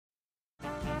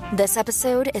This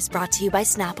episode is brought to you by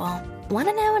Snapple. Want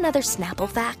to know another Snapple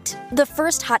fact? The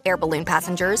first hot air balloon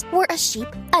passengers were a sheep,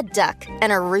 a duck,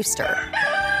 and a rooster.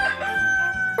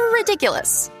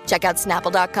 Ridiculous. Check out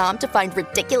Snapple.com to find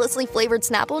ridiculously flavored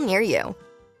Snapple near you.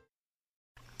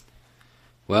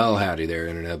 Well, howdy there,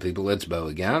 Internet people. It's Bo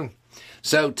again.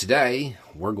 So today,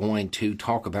 we're going to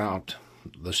talk about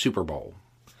the Super Bowl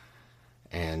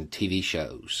and TV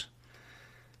shows,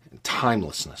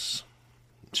 timelessness,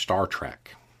 Star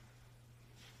Trek.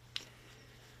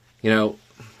 You know,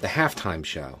 the halftime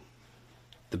show,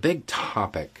 the big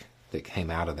topic that came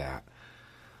out of that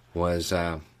was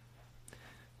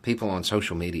people on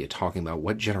social media talking about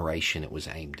what generation it was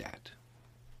aimed at.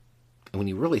 And when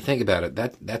you really think about it,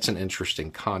 that's an interesting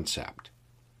concept.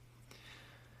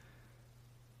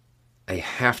 A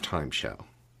halftime show,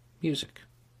 music,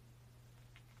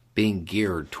 being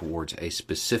geared towards a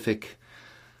specific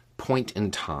point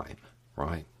in time,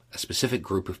 right? A specific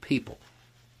group of people.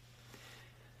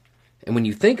 And when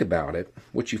you think about it,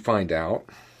 what you find out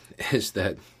is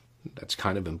that that's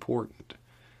kind of important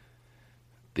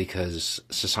because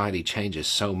society changes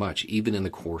so much, even in the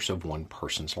course of one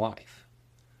person's life.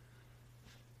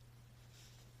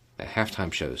 The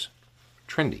halftime show's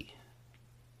trendy,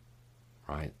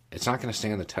 right? It's not going to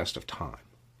stand the test of time.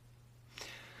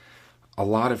 A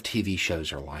lot of TV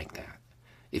shows are like that.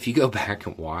 If you go back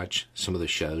and watch some of the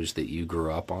shows that you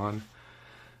grew up on,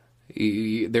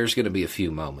 there's going to be a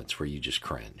few moments where you just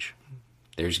cringe.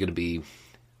 There's going to be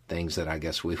things that I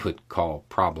guess we would call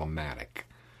problematic,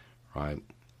 right?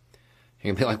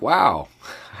 You're going to be like, wow,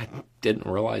 I didn't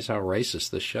realize how racist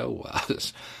this show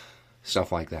was.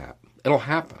 Stuff like that. It'll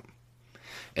happen.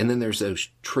 And then there's those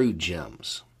true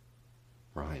gems,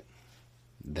 right,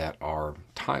 that are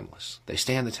timeless. They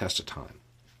stand the test of time.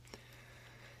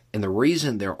 And the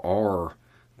reason there are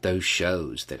those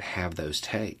shows that have those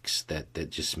takes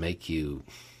that just make you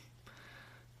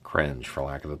cringe, for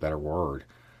lack of a better word,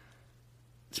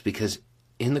 it's because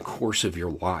in the course of your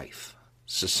life,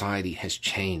 society has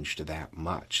changed that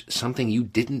much. Something you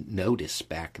didn't notice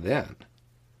back then.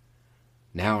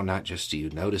 Now, not just do you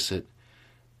notice it,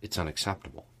 it's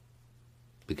unacceptable.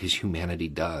 Because humanity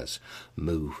does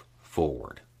move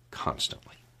forward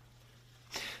constantly.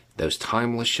 Those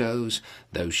timeless shows,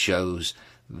 those shows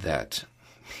that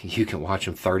you can watch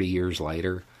them 30 years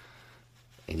later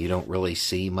and you don't really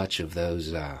see much of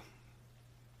those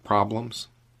problems.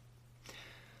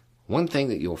 One thing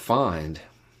that you'll find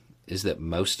is that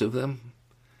most of them,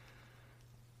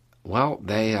 well,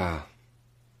 they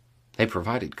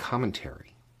provided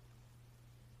commentary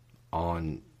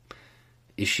on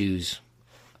issues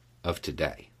of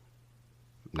today.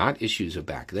 Not issues of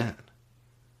back then.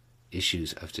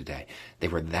 Issues of today. They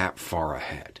were that far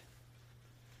ahead.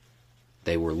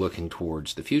 They were looking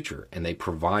towards the future, and they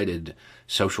provided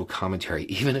social commentary,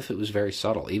 even if it was very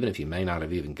subtle, even if you may not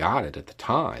have even got it at the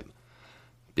time,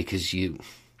 because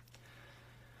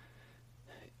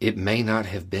it may not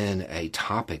have been a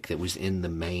topic that was in the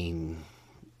main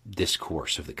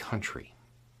discourse of the country,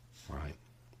 right?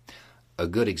 A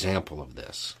good example of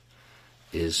this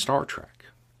is Star Trek.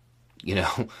 You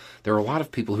know, there are a lot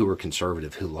of people who are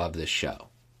conservative who love this show.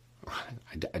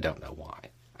 I don't know why.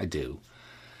 I do.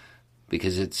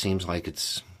 Because it seems like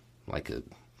it's like a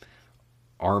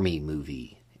army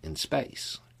movie in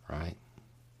space, right?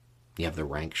 You have the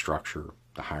rank structure,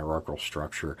 the hierarchical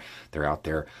structure. They're out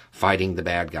there fighting the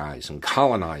bad guys and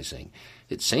colonizing.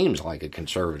 It seems like a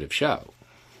conservative show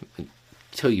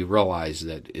until you realize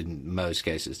that in most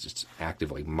cases it's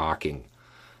actively mocking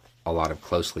a lot of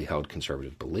closely held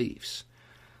conservative beliefs.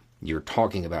 You're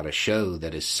talking about a show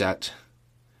that is set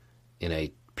in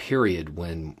a period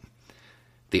when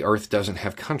the earth doesn't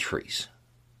have countries.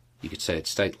 You could say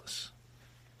it's stateless.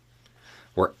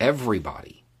 Where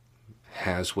everybody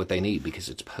has what they need because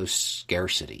it's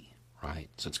post-scarcity, right?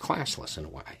 So it's classless in a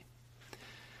way.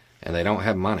 And they don't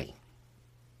have money.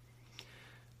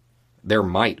 There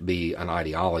might be an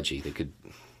ideology that could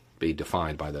be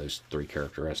defined by those three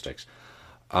characteristics.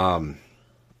 And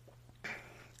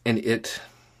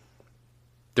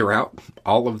throughout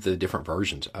all of the different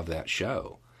versions of that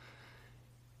show,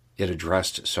 it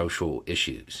addressed social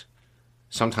issues,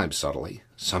 sometimes subtly,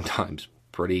 sometimes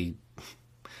pretty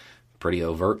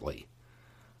overtly.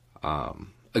 A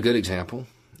good example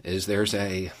is there's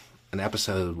an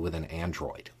episode with an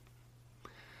android,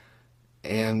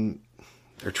 and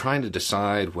they're trying to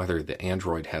decide whether the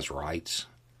android has rights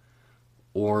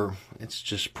or it's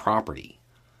just property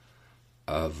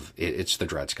of it's the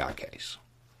Dred Scott case.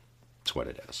 That's what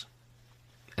it is.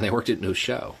 And they worked it into a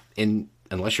show. And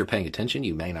unless you're paying attention,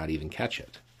 you may not even catch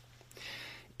it.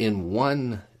 In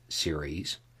one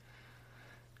series,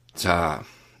 It's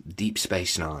Deep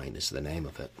Space Nine is the name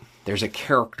of it. There's a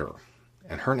character,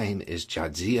 and her name is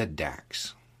Jadzia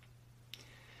Dax.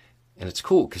 And it's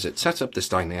cool because it sets up this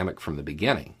dynamic from the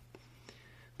beginning.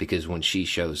 Because when she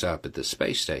shows up at the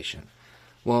space station,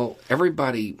 well,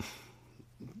 everybody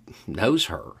knows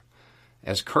her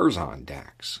as Curzon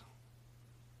Dax.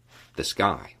 This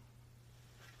guy.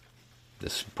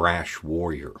 This brash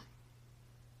warrior.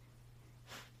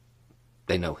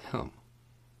 They know him.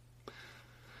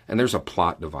 And there's a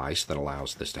plot device that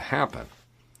allows this to happen.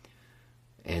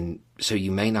 And so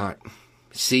you may not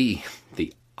see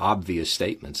the obvious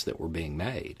statements that were being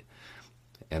made.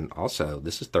 And also,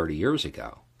 this is 30 years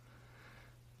ago.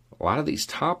 A lot of these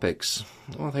topics,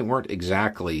 well, they weren't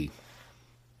exactly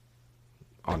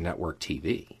on network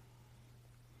TV.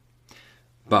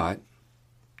 But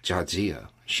Jadzia,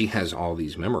 she has all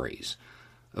these memories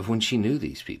of when she knew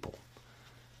these people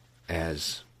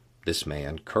as this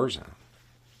man, Curzon.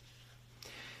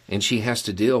 And she has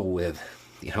to deal with,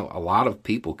 a lot of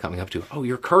people coming up to her, oh,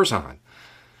 you're Curzon.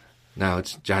 No,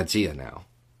 it's Jadzia now.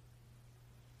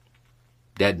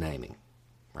 Dead naming,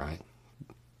 right?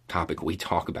 Topic we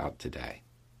talk about today.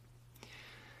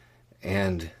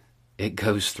 And it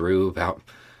goes through about,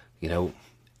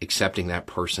 accepting that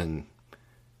person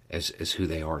as who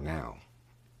they are now.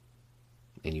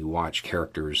 And you watch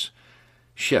characters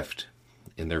shift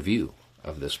in their view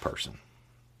of this person,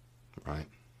 right?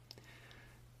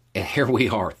 And here we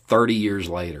are 30 years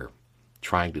later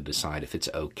trying to decide if it's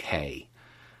okay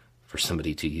for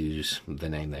somebody to use the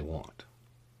name they want.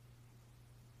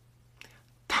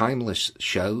 Timeless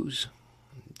shows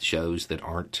that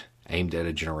aren't aimed at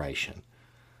a generation,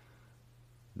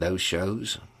 those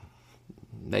shows,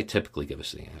 they typically give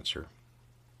us the answer.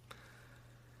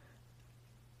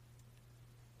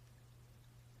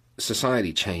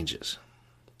 Society changes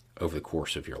over the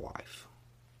course of your life,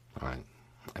 right?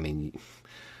 I mean,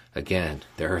 again,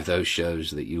 there are those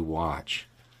shows that you watch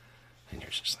and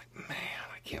you're just like, man,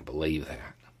 I can't believe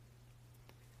that.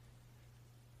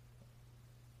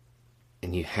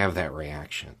 And you have that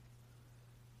reaction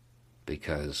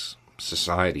because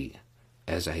society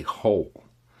as a whole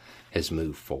has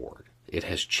moved forward. It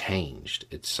has changed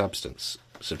its substance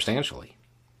substantially.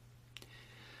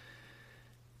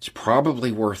 It's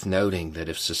probably worth noting that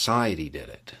if society did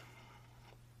it,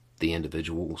 the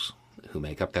individuals who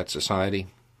make up that society,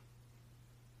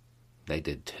 they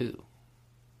did too.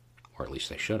 Or at least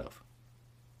they should have.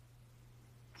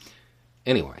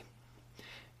 Anyway,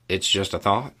 it's just a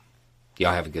thought.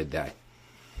 Y'all have a good day.